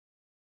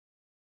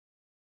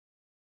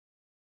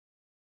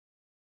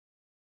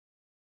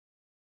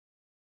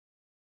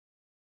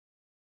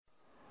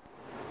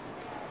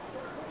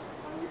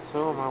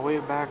So on my way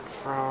back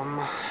from,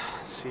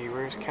 let's see,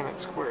 where's Kennett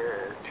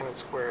Square? Kennett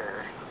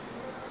Square.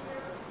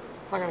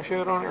 I'm not gonna show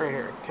it on it right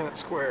here. Kennett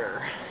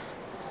Square.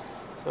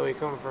 So we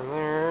come from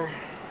there.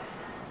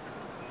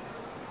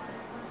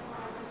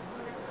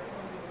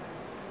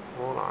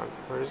 Hold on.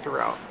 Where's the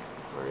route?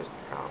 Where's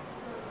the route?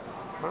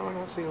 Why do I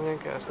not see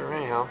Lancaster?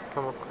 Anyhow,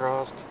 come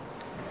across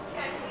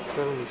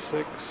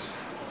 76.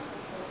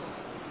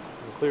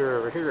 I'm clear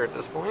over here at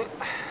this point.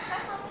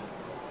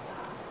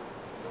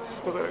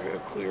 Still gotta go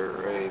clear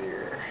right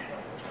here.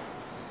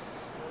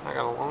 I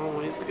got a long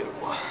ways to go.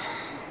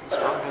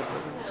 Strong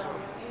headwind, so.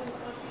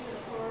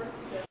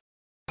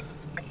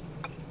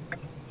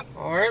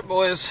 Alright,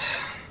 boys.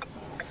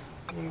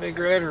 Me and Big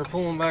Red are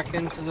pulling back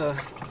into the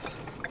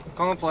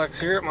complex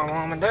here at my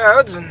mom and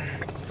dad's, and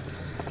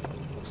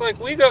looks like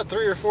we got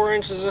 3 or 4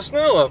 inches of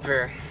snow up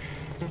here.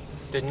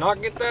 Did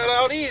not get that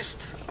out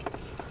east.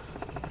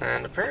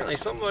 And apparently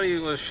somebody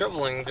was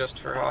shoveling just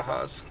for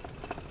ha-has.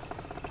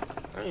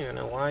 I don't even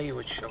know why you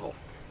would shovel.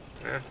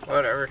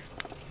 Whatever.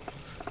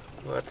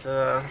 But,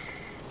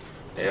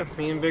 yeah,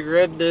 me and Big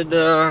Red did,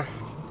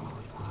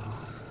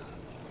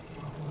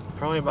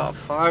 probably about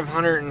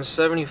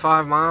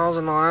 575 miles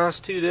in the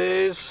last 2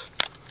 days.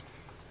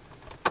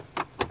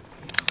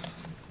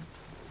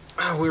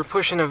 We were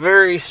pushing a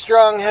very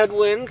strong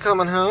headwind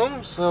coming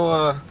home,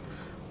 so,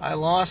 I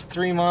lost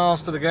 3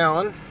 miles to the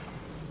gallon.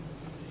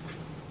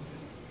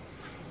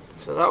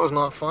 So that was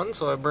not fun,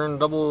 so I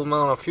burned double the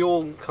amount of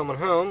fuel coming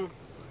home.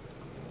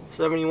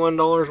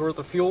 $71 worth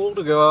of fuel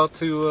to go out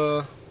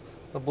to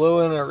the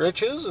blow-in at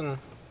Rich's, and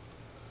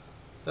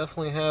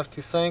definitely have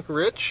to thank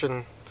Rich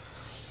and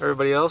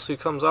everybody else who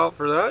comes out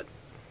for that,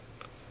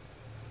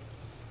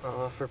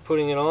 for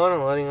putting it on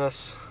and letting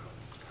us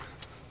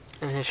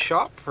in his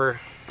shop for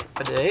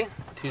a day,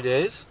 2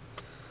 days.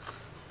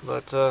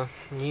 But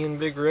me and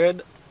Big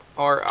Red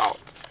are out.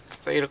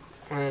 It's 8 o'clock,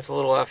 it's a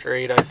little after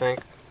 8, I think.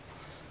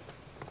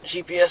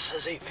 GPS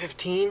says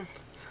 8:15.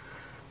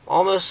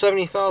 Almost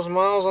 70,000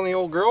 miles on the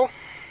old girl.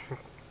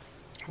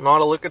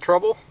 Not a lick of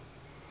trouble.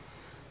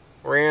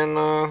 Ran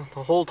the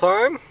whole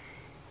time.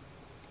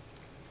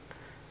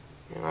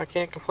 And I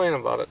can't complain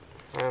about it.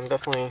 I'm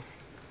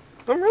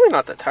really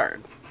not that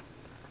tired.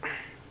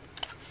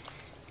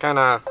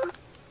 Kinda,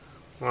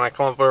 when I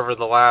come up over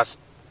the last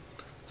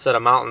set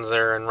of mountains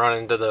there and run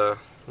into the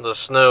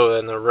snow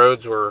and the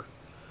roads were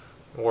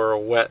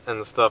wet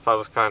and stuff, I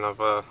was kind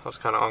of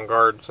on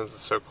guard since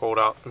it's so cold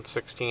out. It's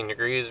 16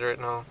 degrees right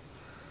now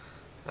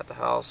at the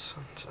house.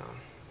 So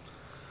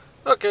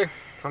okay,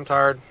 I'm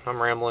tired. I'm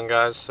rambling,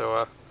 guys.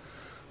 So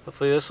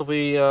hopefully this will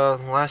be the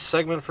last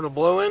segment for the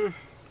blow-in.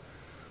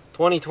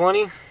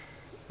 2020.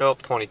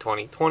 Nope,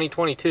 2020.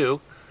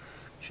 2022.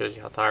 Shows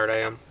you how tired I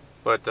am.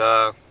 But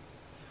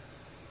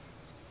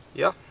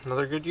yeah,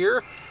 another good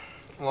year.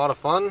 A lot of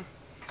fun.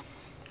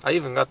 I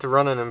even got to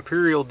run an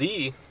Imperial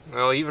D.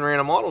 Well, I even ran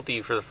a Model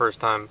D for the first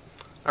time.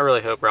 I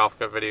really hope Ralph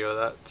got video of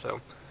that.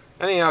 So,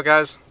 anyhow,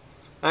 guys,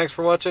 thanks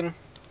for watching.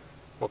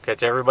 We'll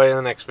catch everybody in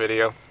the next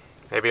video.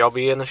 Maybe I'll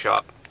be in the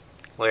shop.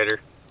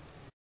 Later.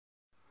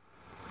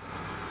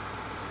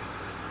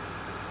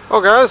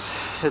 Well, guys,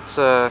 it's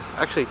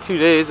actually 2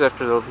 days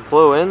after the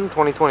blow-in,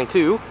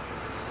 2022.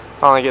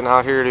 Finally getting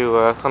out here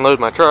to unload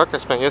my truck. I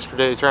spent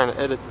yesterday trying to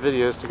edit the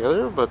videos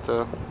together,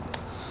 but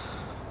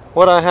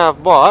what I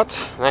have bought,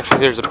 and actually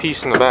there's a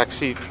piece in the back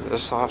seat for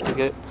this I'll have to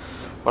get,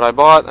 but I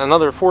bought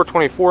another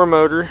 424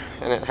 motor,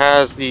 and it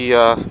has the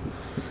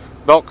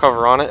belt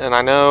cover on it, and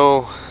I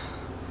know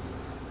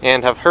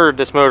and have heard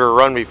this motor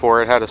run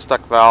before. It had a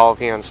stuck valve.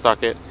 He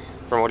unstuck it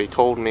from what he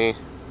told me.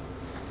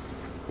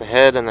 The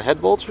head and the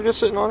head bolts are just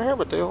sitting on here,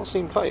 but they all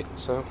seem tight.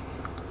 So,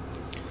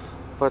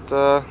 but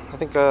I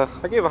think I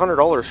gave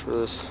 $100 for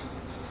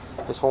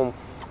this whole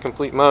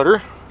complete motor,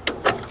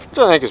 which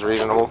I think is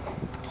reasonable.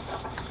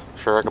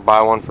 Sure, I could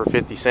buy one for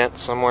 50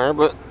 cents somewhere,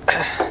 but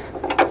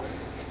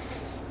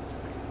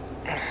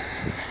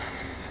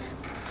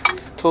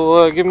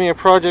it'll give me a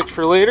project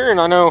for later.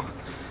 And I know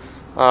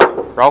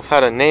Ralph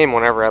had a name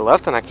whenever I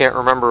left, and I can't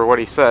remember what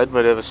he said,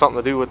 but it was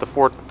something to do with the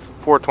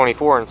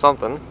 424 and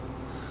something.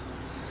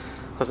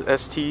 Was it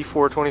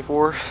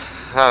ST424?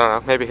 I don't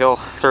know. Maybe he'll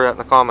throw that in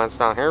the comments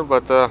down here.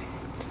 But had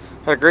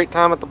a great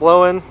time at the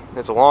blow-in.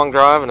 It's a long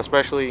drive, and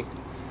especially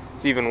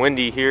it's even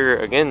windy here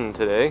again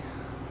today.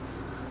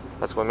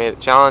 That's what made it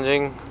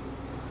challenging.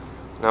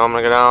 Now I'm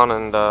gonna go down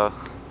and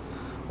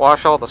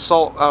wash all the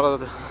salt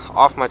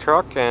off my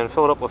truck and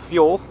fill it up with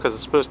fuel, because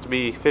it's supposed to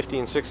be 50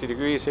 and 60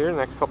 degrees here in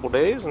the next couple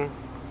days, and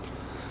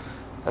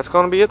that's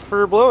gonna be it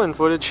for blow-in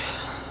footage.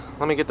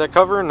 Let me get that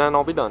cover and then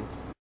I'll be done.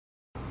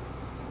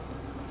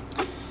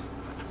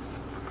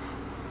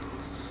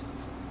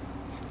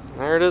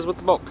 There it is with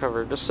the belt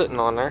cover just sitting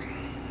on there.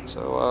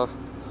 So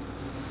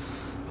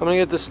I'm gonna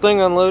get this thing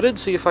unloaded,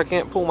 see if I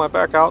can't pull my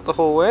back out the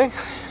whole way,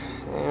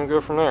 and go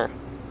from there.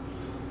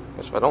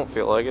 Guess if I don't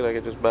feel like it, I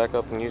could just back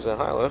up and use that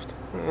high lift.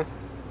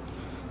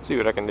 See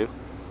what I can do.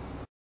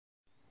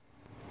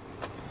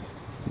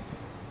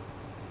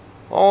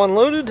 All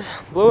unloaded,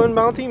 blow-in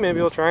bounty. Maybe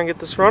I'll try and get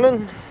this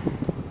running.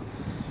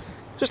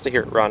 just to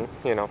hear it run,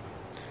 you know.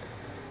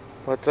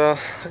 But like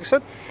I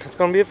said, that's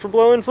going to be it for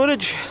blow-in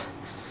footage.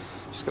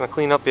 Just going to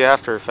clean up the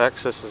after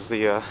effects. This is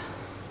the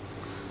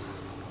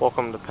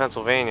Welcome to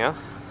Pennsylvania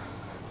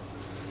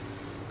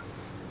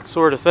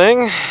sort of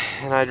thing,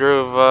 and I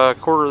drove a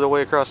quarter of the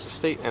way across the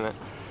state in it.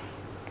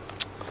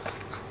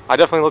 I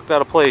definitely looked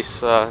at a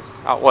place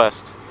out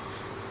west,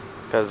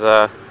 because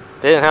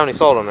they didn't have any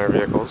salt on their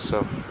vehicles.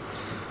 So,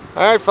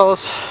 alright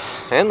fellas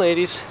and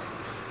ladies,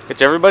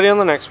 catch everybody on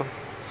the next one.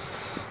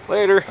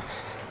 Later.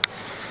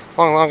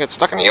 Long get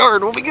stuck in the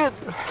yard, we'll be good.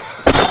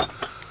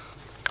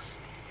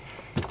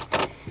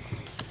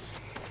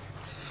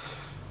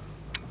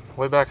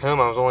 Way back home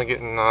I was only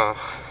getting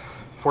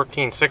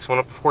 14.6, went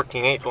up to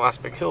 14.8 the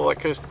last big hill I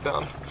coasted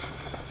down.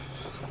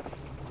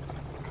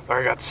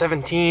 I got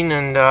 17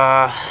 and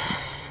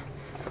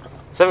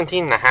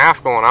 17 and a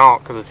half going out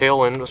because the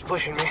tailwind was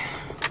pushing me.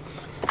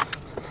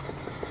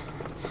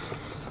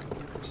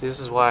 See, this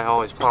is why I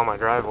always plow my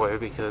driveway,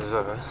 because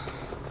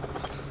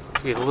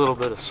if you get a little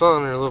bit of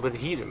sun or a little bit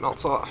of heat, it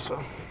melts off.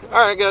 So,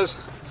 alright guys,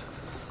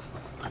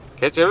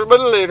 catch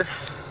everybody later.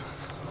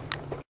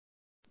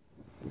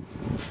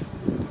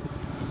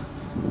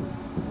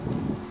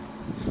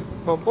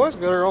 Well boys,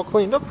 got her all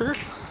cleaned up here.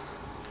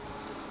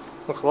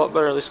 Looks a lot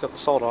better, at least got the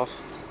salt off.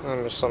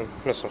 And missed some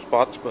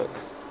spots, but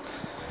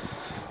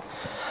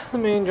the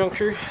main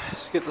juncture,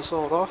 let's get the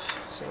salt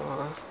off. So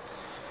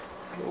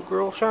the old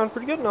girl shine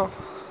pretty good now.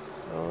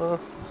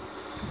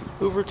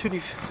 Over to the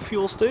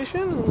fuel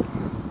station,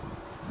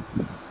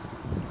 and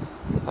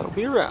that'll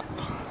be a wrap.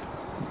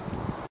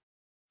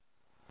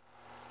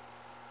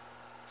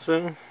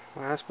 So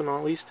last but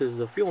not least is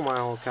the fuel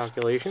mile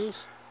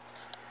calculations.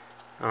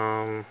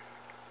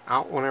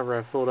 Out whenever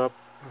I filled up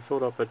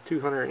at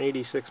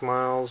 286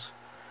 miles,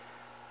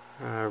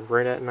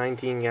 right at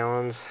 19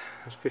 gallons.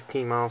 That's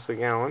 15 miles a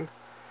gallon.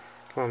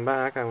 Coming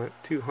back, I went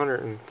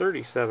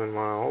 237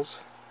 miles,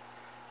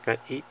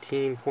 got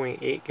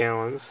 18.8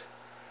 gallons,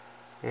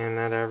 and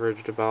that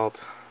averaged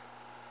about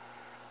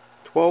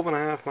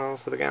 12.5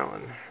 miles to the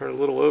gallon, or a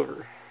little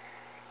over.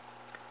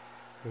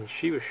 And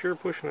she was sure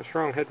pushing a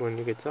strong headwind,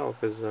 you could tell,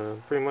 because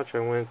pretty much I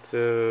went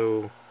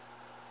to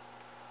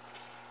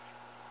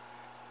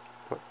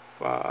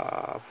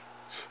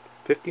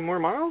 50 more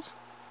miles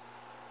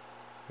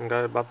and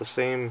got about the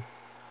same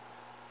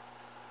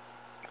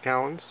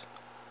gallons.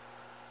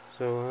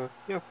 So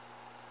yeah.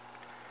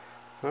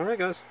 Alright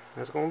guys,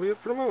 that's gonna be it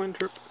for the blow-in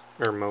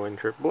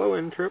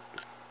trip.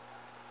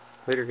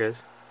 Later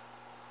guys.